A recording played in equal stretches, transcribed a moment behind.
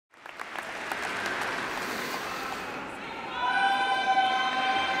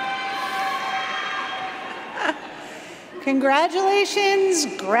Congratulations,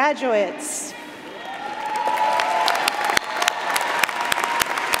 graduates.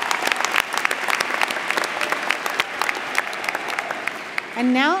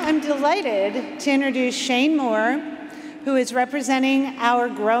 And now I'm delighted to introduce Shane Moore, who is representing our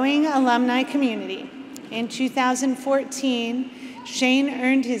growing alumni community. In 2014, Shane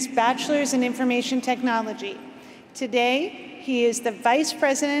earned his bachelor's in information technology. Today, he is the Vice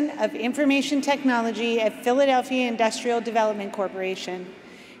President of Information Technology at Philadelphia Industrial Development Corporation.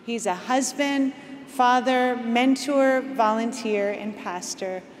 He's a husband, father, mentor, volunteer, and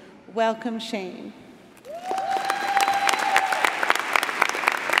pastor. Welcome, Shane.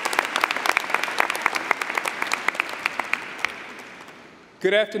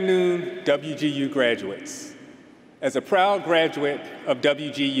 Good afternoon, WGU graduates. As a proud graduate of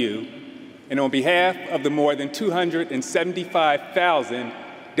WGU, and on behalf of the more than 275,000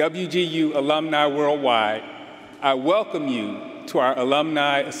 WGU alumni worldwide, I welcome you to our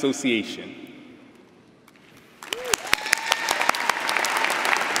Alumni Association.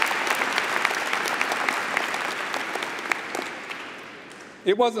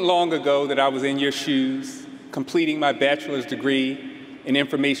 It wasn't long ago that I was in your shoes, completing my bachelor's degree in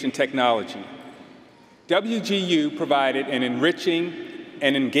information technology. WGU provided an enriching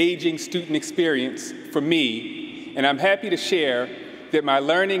and engaging student experience for me, and I'm happy to share that my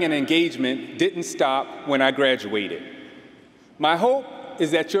learning and engagement didn't stop when I graduated. My hope is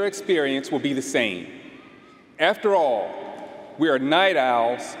that your experience will be the same. After all, we are night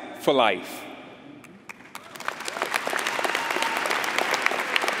owls for life.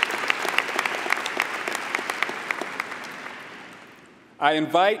 I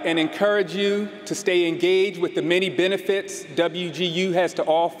invite and encourage you to stay engaged with the many benefits WGU has to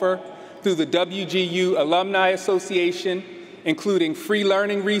offer through the WGU Alumni Association, including free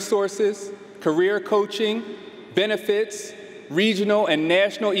learning resources, career coaching, benefits, regional and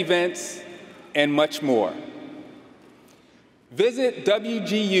national events, and much more. Visit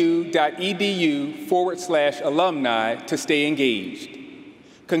wgu.edu/alumni to stay engaged.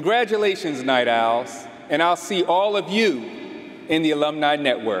 Congratulations, Night Owls, and I'll see all of you in the Alumni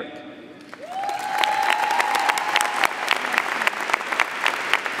Network.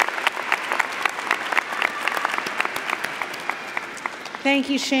 Thank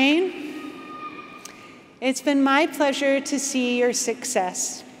you, Shane. It's been my pleasure to see your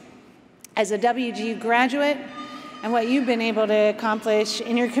success as a WGU graduate and what you've been able to accomplish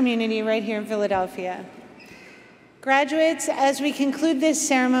in your community right here in Philadelphia. Graduates, as we conclude this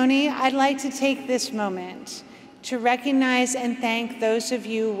ceremony, I'd like to take this moment to recognize and thank those of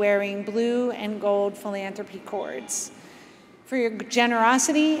you wearing blue and gold philanthropy cords for your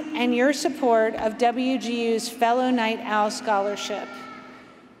generosity and your support of WGU's Fellow Night Owl Scholarship.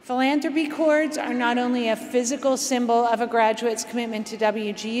 Philanthropy cords are not only a physical symbol of a graduate's commitment to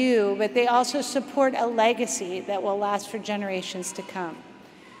WGU, but they also support a legacy that will last for generations to come.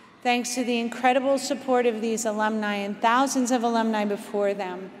 Thanks to the incredible support of these alumni and thousands of alumni before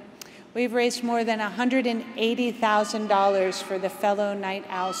them, we've raised more than $180,000 for the Fellow Night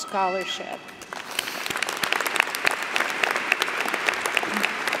Owl Scholarship.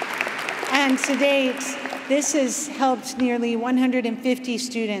 And to date, this has helped nearly 150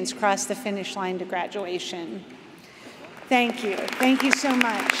 students cross the finish line to graduation. Thank you. Thank you so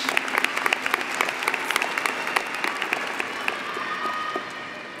much.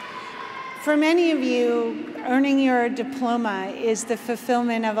 For many of you, earning your diploma is the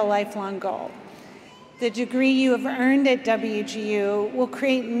fulfillment of a lifelong goal. The degree you have earned at WGU will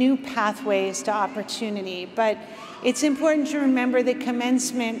create new pathways to opportunity, but it's important to remember that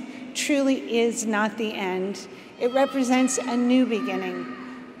commencement truly is not the end. It represents a new beginning.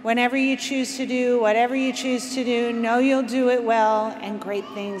 Whenever you choose to do, whatever you choose to do, know you'll do it well and great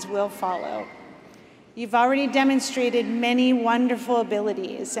things will follow. You've already demonstrated many wonderful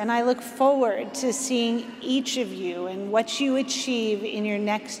abilities, and I look forward to seeing each of you and what you achieve in your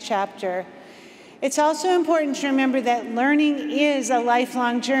next chapter. It's also important to remember that learning is a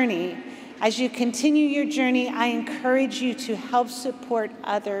lifelong journey. As you continue your journey, I encourage you to help support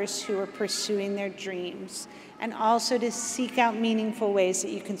others who are pursuing their dreams, and also to seek out meaningful ways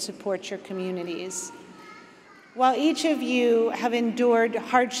that you can support your communities. While each of you have endured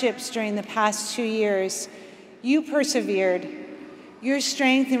hardships during the past 2 years, you persevered. Your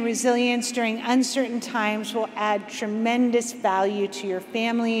strength and resilience during uncertain times will add tremendous value to your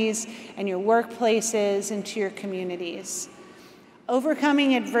families and your workplaces and to your communities.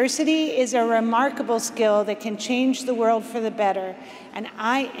 Overcoming adversity is a remarkable skill that can change the world for the better, and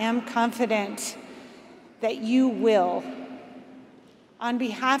I am confident that you will. On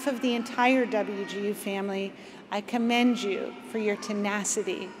behalf of the entire WGU family, I commend you for your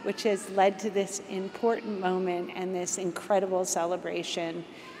tenacity, which has led to this important moment and this incredible celebration.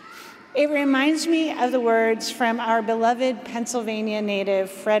 It reminds me of the words from our beloved Pennsylvania native,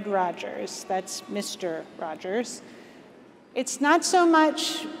 Fred Rogers. That's Mr. Rogers. It's not so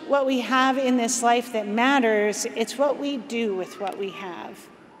much what we have in this life that matters, it's what we do with what we have.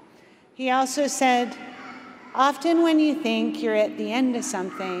 He also said, often when you think you're at the end of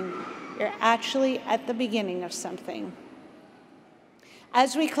something, you're actually at the beginning of something.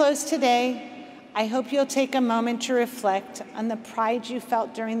 As we close today, I hope you'll take a moment to reflect on the pride you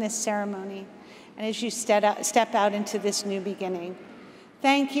felt during this ceremony and as you step out into this new beginning.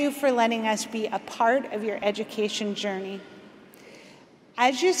 Thank you for letting us be a part of your education journey.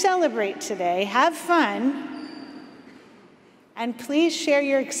 As you celebrate today, have fun, and please share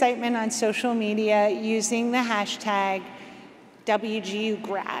your excitement on social media using the hashtag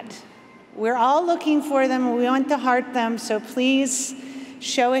WGUGrad. We're all looking for them, we want to heart them, so please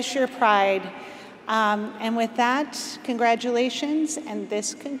show us your pride. And with that, congratulations, and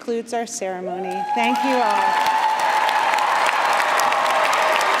this concludes our ceremony. Thank you all.